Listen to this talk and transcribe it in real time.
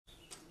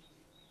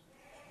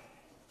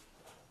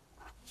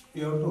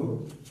we have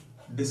to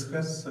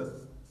discuss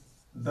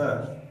the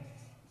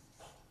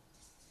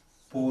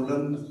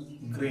pollen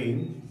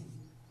grain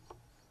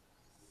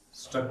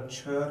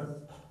structure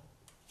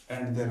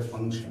and their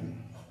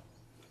function.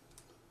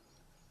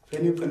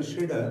 When you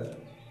consider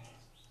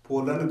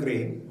pollen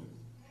grain,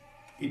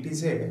 it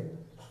is a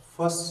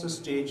first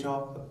stage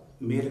of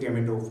male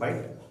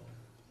gametophyte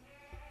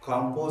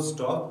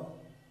composed of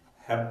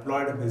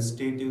haploid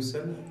vegetative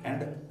cell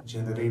and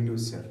generative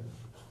cell.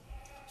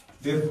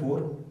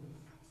 Therefore,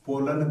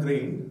 pollen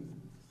grain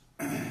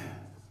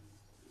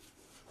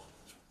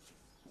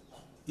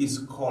is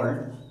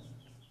called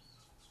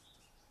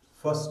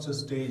first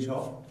stage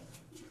of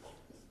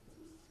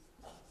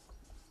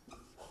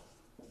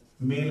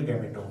male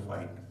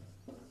gametophyte.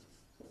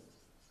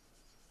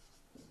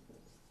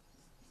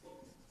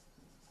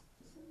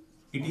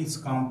 It is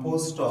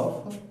composed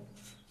of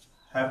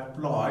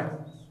haploid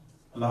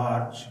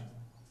large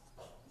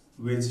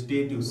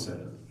vegetative cell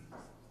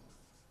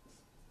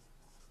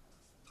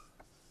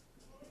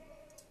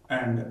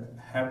and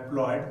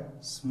haploid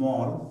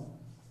small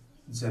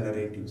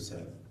generative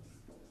cell.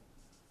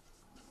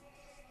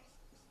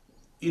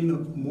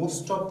 In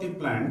most of the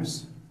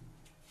plants,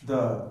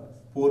 the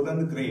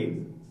pollen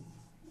grain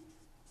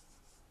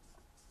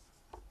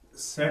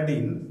shed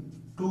in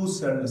two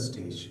cell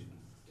stage,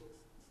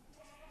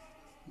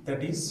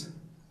 that is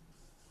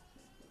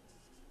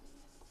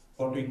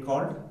what we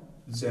call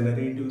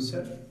generative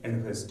cell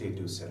and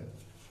vegetative cell.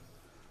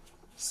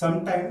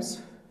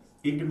 Sometimes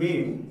it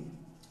may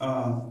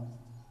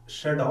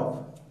shed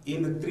off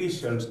in three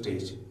cell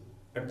stage.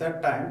 At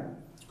that time,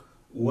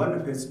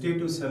 one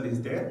vegetative cell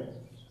is there,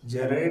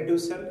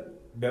 generative cell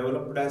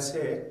developed as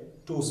a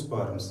two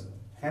sperms.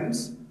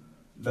 Hence,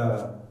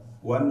 the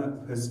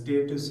one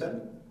vegetative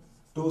cell,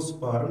 two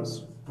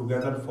sperms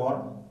together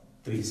form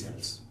three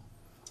cells.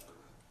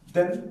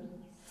 Then,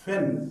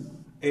 when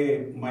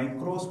a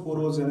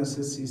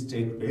microsporogenesis is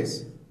take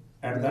place,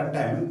 at that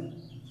time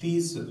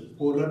these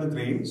pollen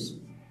grains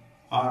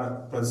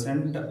are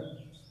present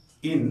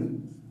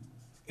in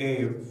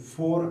a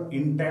four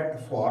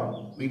intact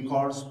form we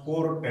call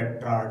spore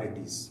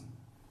tetradities.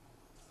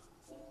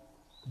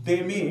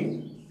 They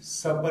may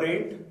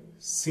separate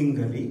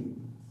singly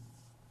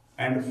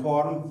and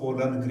form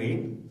pollen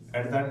grain.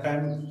 At that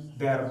time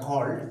they are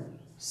called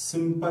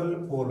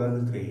simple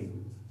pollen grain.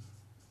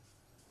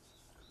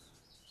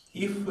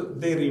 If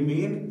they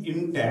remain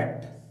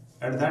intact,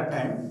 at that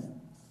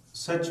time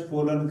such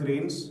pollen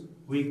grains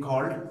we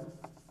called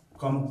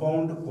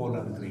compound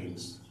pollen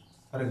grains.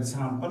 For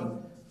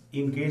example,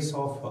 in case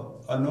of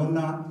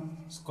Annona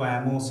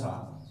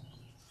squamosa,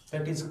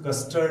 that is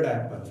custard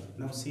apple,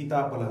 now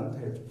ಸೀತಾಫಲ ಅಂತ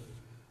ಹೇಳಿ,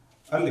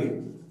 ಅಲ್ಲಿ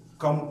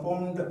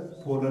compound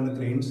pollen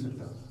grains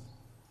ಇರ್ತವೆ.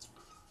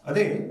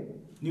 ಅದೇ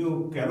ನೀವು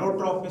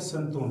ಕ್ಯಾಲೋಟ್ರಾಪಿಸ್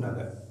ಅಂತ ಉಂಟಾಗ,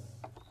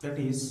 that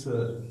is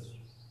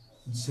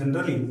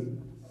generally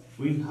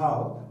we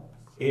have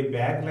a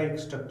bag-like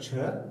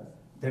structure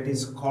that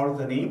is called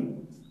the name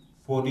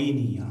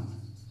pollinia.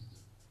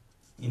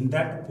 In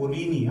that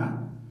pollinia,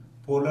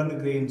 pollen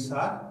grains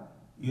are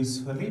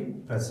usually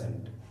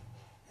present.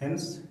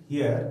 Hence,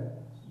 here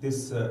this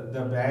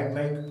the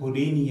bag-like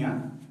pollinia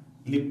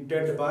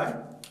lifted by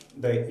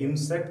the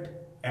insect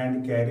and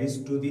carries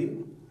to the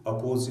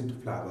opposite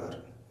flower.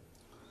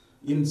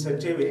 In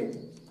such a way,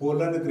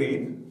 pollen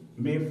grain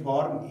may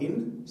form in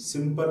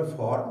simple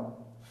form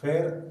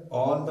where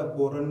all the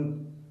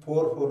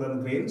four pollen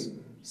grains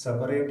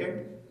separated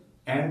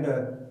and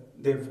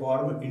they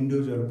form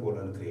individual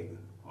pollen grain,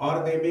 or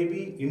they may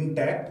be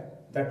intact,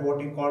 that what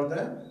you call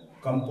the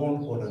compound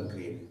pollen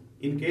grain.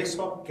 In case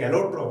of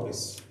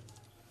calotropis,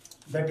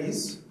 that is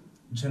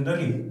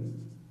generally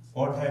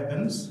what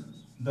happens,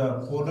 the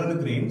pollen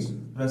grains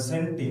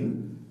present in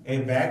a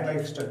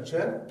bag-like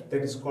structure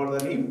that is called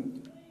the name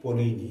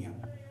pollinia.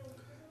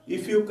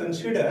 If you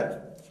consider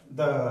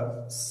the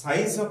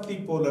size of the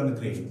pollen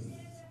grain,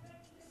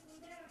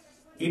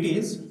 it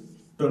is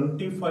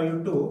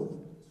 25 to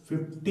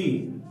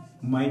 50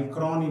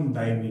 micron in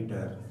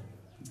diameter.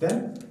 Then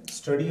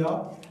study of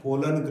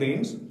pollen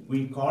grains we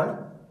call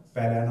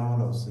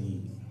palynology.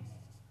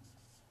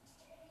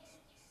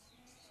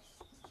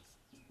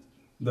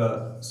 The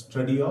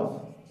study of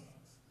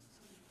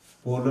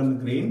pollen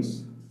grains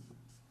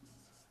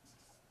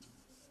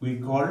we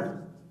called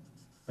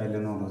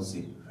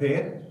palynology,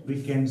 where we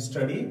can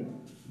study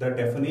the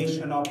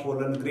definition of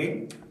pollen grain,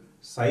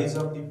 size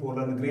of the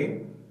pollen grain,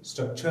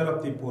 structure of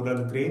the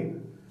pollen grain,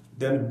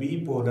 then bee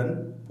pollen,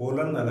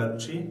 pollen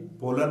allergy,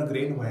 pollen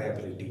grain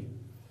viability.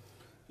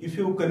 If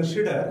you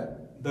consider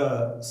the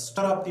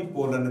structure of the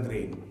pollen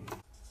grain,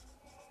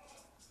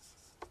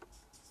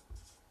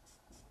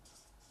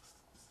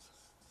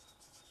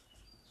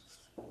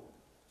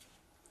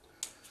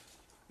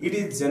 it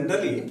is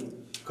generally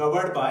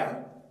covered by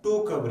two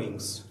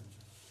coverings.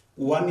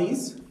 One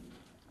is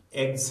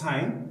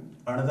exine,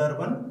 another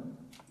one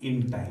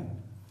intine.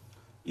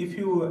 If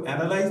you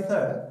analyze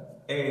the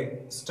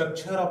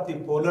structure of the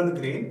pollen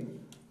grain,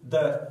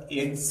 the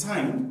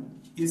exine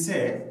is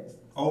a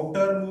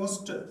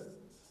outermost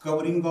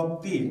covering of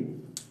the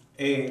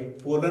a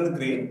pollen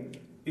grain.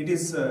 It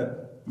is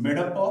made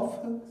up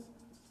of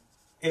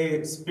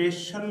a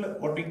special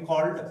what we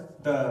called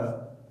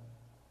the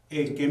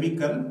a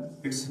chemical.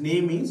 Its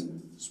name is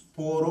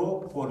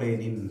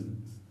sporopollenin.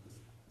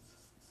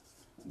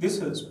 This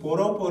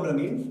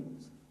sporopollenin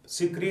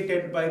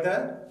secreted by the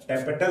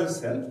tapetal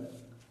cell.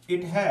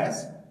 It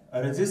has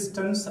a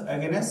resistance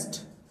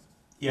against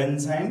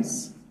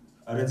enzymes,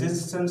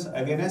 resistance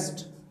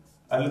against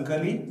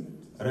alkali,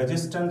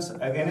 resistance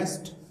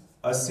against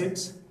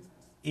acids.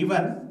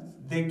 Even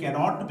they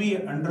cannot be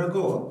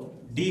undergo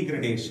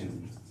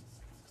degradation.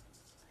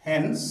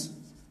 Hence,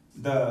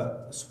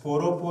 the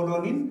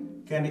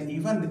sporopollenin can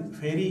even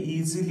very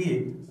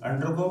easily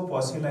undergo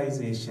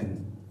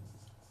fossilization.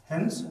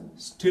 Hence,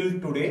 still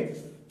today,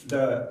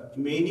 the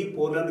many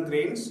pollen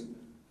grains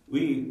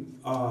we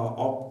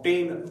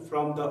obtain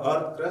from the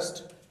earth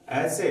crust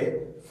as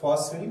a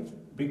fossil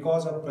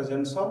because of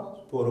presence of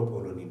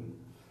sporopollenin.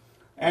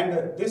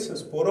 And this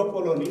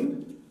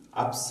sporopollenin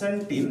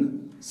absent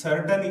in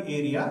certain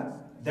area,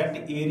 that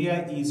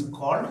area is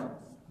called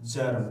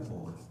germ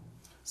pore.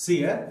 See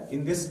here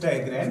in this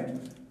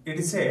diagram, it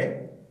is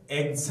a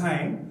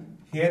exine.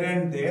 Here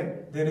and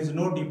there is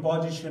no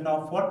deposition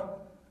of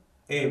what?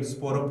 A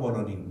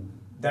sporopollenin.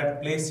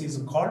 That place is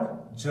called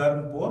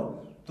germ pore.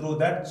 Through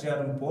that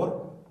germ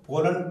pore,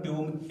 pollen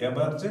tube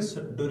emerges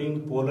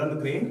during pollen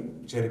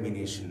grain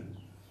germination.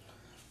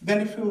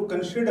 Then if you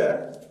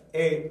consider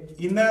a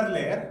inner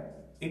layer,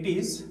 it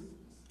is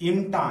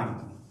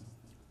intine.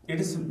 It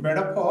is made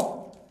up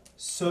of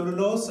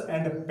cellulose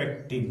and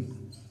pectin.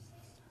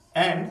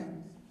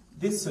 And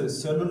this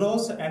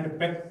cellulose and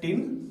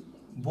pectin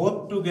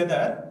both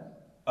together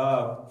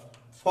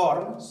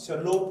form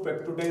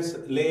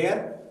cellulopectidase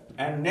layer,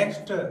 and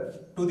next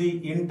to the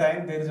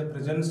intine there is a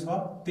presence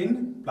of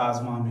thin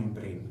plasma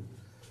membrane.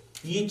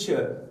 Each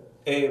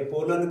a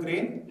pollen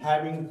grain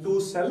having two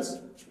cells,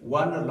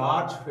 one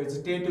large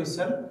vegetative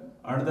cell,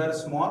 another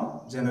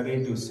small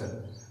generative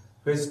cell.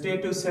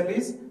 Vegetative cell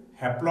is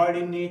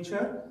haploid in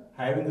nature,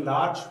 having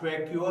large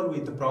vacuole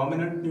with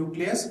prominent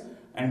nucleus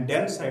and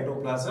dense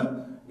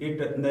cytoplasm.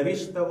 It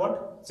nourishes the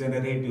what?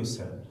 Generative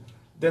cell.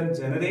 Then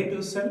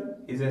generative cell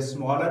is a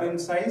smaller in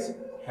size,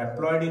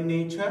 haploid in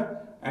nature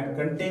and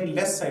contain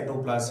less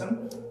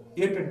cytoplasm.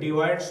 It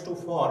divides to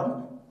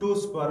form two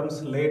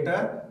sperms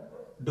later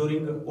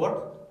during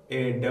what?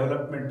 A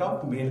development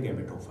of male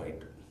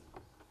gametophyte.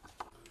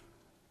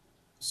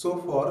 So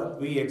far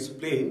we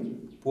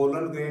explain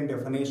pollen grain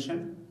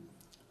definition.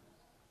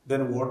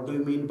 Then what do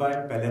you mean by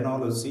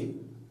palynology,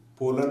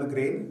 pollen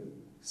grain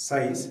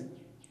size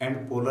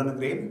and pollen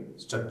grain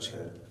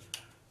structure.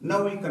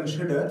 Now we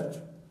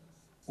consider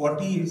what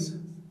is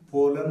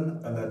pollen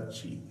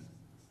allergy.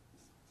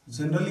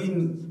 Generally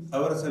in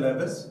our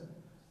syllabus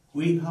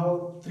we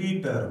have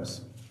three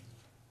terms.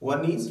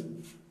 One is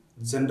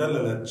general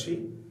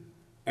allergy,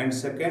 and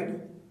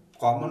second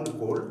common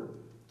cold,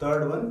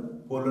 third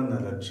one pollen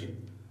allergy.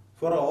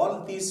 For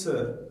all these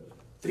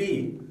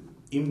three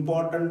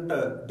important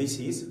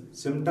disease,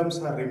 symptoms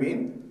are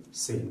remain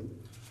same.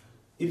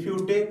 If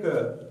you take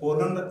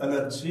pollen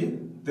allergy,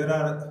 there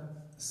are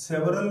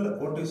several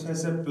what is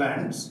as a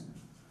plants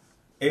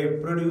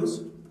produce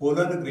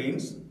pollen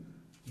grains.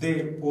 They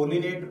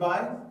pollinate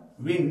by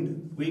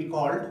wind, we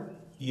called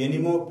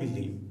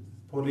anemopily.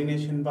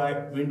 Pollination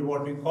by wind,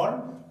 what we call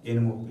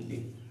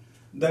anemopily.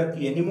 The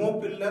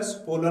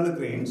anemopillus pollen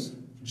grains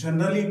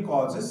generally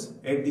causes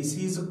a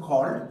disease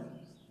called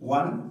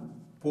one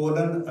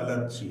pollen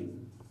allergy.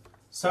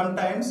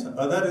 Sometimes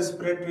other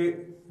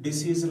respiratory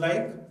disease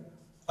like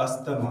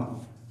asthma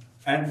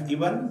and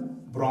even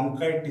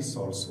bronchitis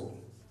also.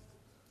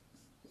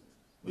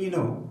 We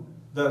know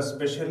the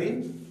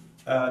especially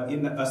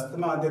in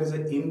asthma there is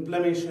an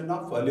inflammation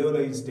of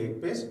alveoli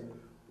take place.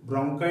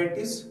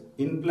 Bronchitis,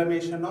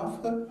 inflammation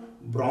of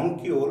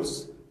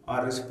bronchioles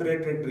or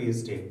respiratory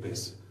trees take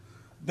place.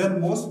 The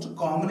most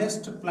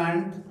commonest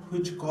plant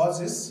which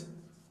causes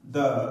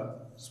the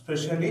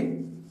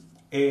especially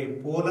a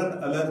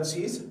pollen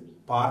allergy is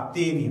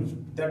parthenium,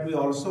 that we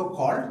also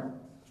called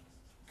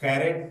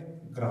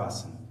carrot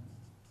grass.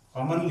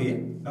 Commonly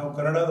now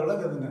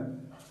Kannadadolaga adana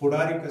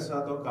pudari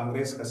kasa or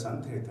congress kasa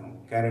anta ಹೇಳ್ತೇವೆ,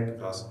 carrot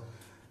grass.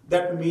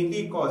 That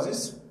mainly causes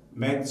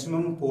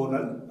maximum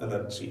pollen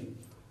allergy.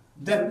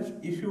 Then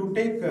if you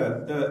take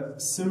the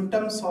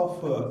symptoms of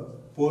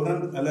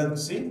pollen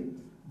allergy,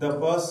 the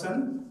person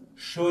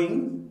showing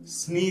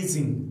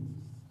sneezing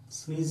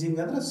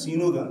ಅಂದ್ರೆ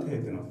ಸೀನುವುದು ಅಂತ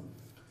ಹೇಳ್ತೀವಿ ನಾವು.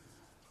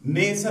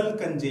 Nasal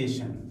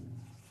congestion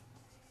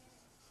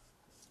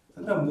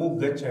ಅಂದ್ರೆ ಮೂಗು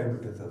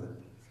ಗಚ್ಚಾಗ್ಬಿಟ್ಟಿರ್ತದೆ.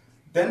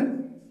 Then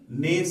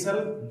nasal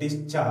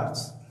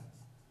discharge,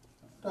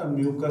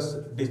 mucus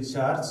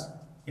discharge.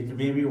 It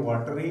may be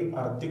watery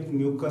or thick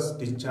mucus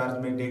discharge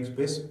may take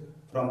place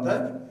from the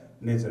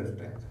nasal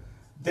tract.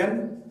 Then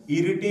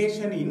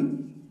irritation in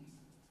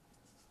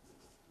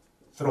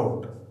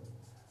throat,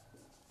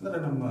 ಅಂದ್ರೆ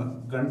ನಮ್ಮ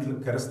ಗಂಟ್ಲು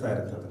ಕೆರೆಸ್ತಾ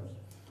ಇರ್ತದೆ.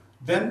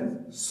 Then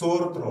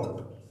sore throat.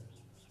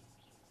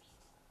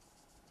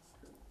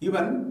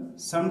 Even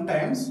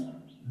sometimes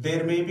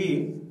there may be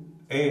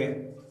a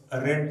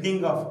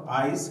reddening of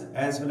eyes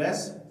as well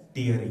as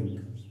tearing.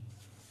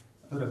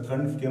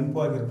 ಕಣ್ಣು ಕೆಂಪು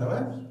ಆಗಿರ್ತವೆ,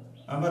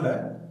 ಆಮೇಲೆ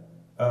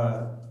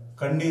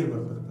ಕಣ್ಣೀರು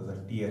ಬರ್ತಿರ್ತದೆ,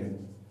 tearing,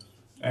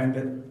 and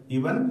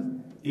even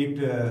it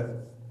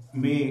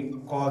may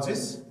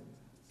causes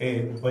a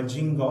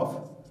budging of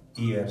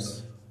ears,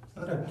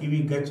 ಅಂದ್ರೆ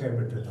ಕಿವಿ ಗಚ್ಚ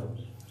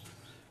ಆಗಿಬಿಟ್ಟಿರ್ತಾವೆ.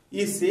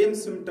 ಈ ಸೇಮ್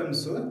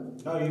ಸಿಂಪ್ಟಮ್ಸ್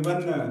ನಾವು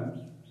ಇವನ್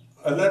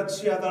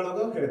ಅಲರ್ಜಿ ಆದೊಳಗ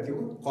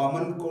ಹೇಳ್ತೀವಿ,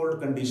 ಕಾಮನ್ ಕೋಲ್ಡ್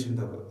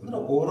ಕಂಡೀಷನ್ದಾಗ.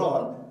 ಅಂದ್ರೆ over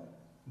all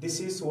this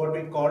is what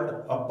we called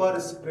upper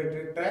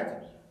respiratory tract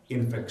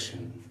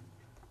infection.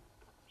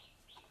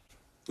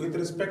 With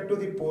respect to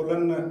the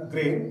pollen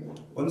grain,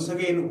 once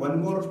again one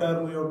more term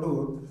we have to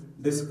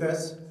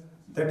discuss,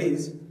 that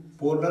is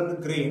pollen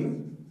grain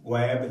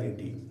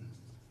viability.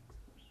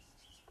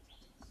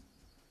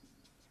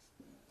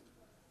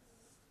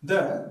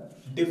 The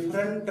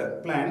different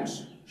plants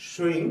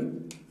showing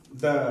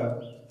the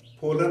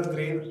pollen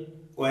grain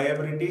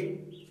viability,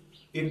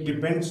 it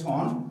depends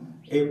on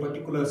a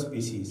particular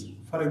species.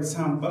 For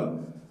example,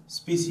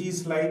 species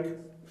like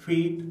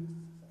wheat,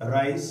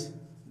 rice,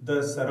 the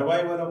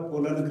survival of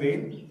pollen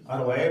grain or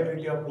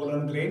viability of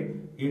pollen grain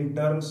in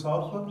terms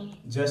of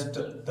just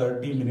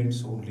 30 minutes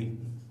only.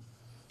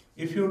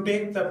 If you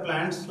take the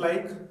plants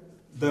like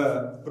the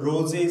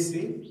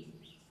rosaceae,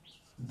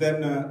 then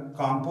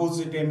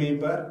composite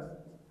amoeba,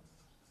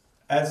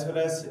 as well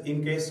as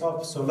in case of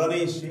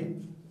solanaceae,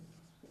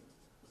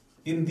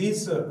 in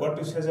these what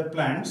you say as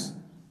plants,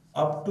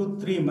 up to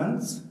 3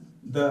 months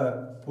the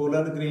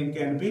pollen grain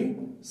can be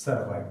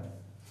survived.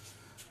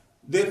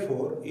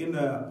 Therefore, in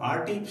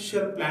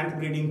artificial plant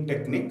breeding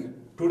technique,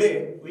 today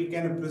we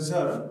can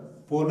preserve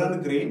pollen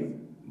grain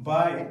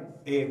by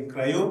a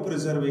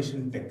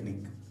cryopreservation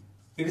technique.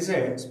 It is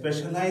a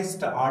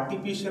specialized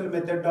artificial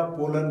method of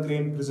pollen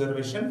grain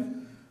preservation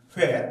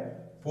where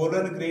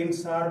pollen grains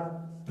are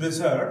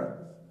preserved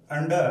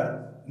under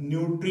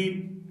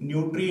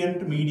nutrient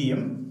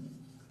medium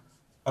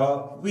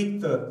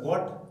with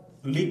what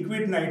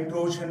liquid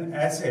nitrogen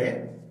as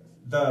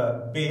the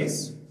base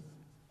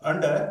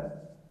under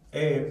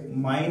a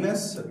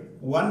minus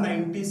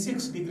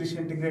 196 degree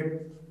centigrade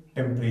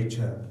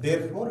temperature.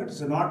 Therefore, it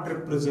is not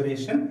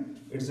refrigeration,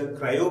 it is a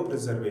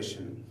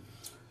cryopreservation.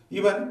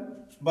 Even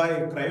by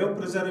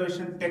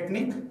cryopreservation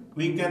technique,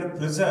 we can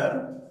preserve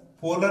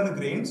pollen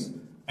grains,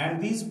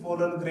 and these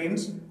pollen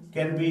grains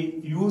can be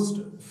used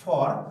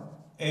for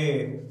a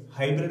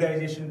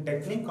hybridization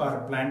technique or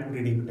plant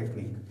breeding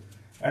technique.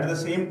 At the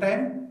same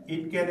time,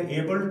 it can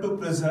able to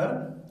preserve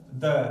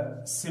the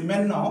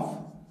semen of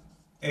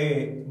a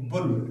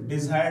bull,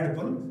 desired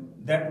bull,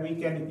 that we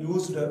can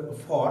use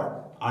for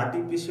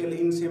artificial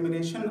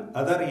insemination,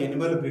 other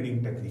animal breeding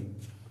technique.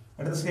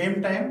 At the same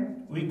time,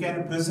 we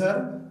can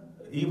preserve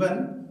even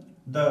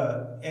the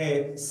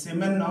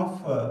semen of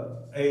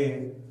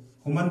a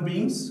human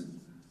beings,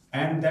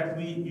 and that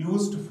we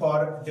used for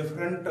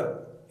different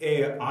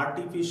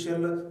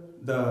artificial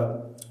the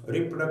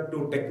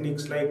reproductive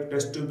techniques like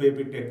test tube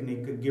baby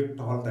technique, gift,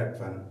 all that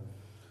one.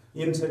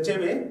 In such a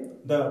way,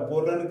 the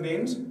pollen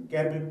grains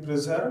can be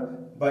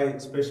preserved by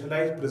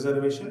specialized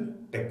preservation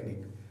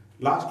technique.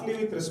 Lastly,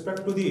 with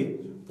respect to the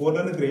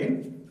pollen grain,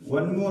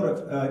 one more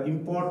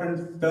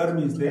important term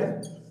is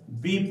there,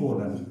 bee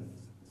pollen.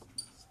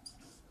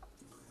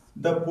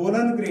 The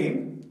pollen grain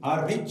are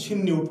rich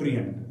in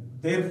nutrient.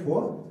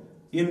 Therefore,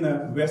 in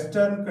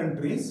Western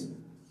countries,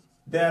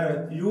 they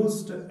are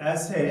used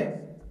as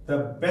the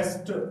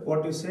best,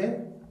 what you say,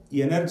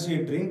 energy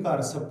drink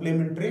or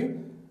supplementary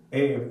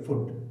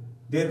food.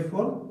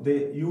 Therefore, they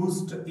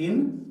used in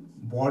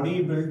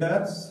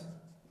bodybuilders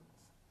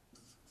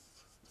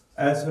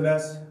as well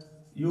as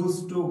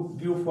used to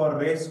give for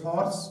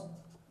racehorse,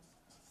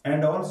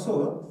 and also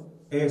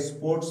a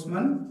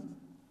sportsman,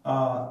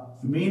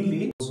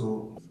 mainly so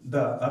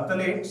the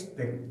athletes,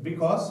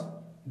 because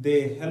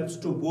they helps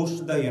to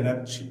boost the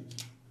energy.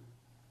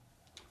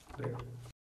 Right.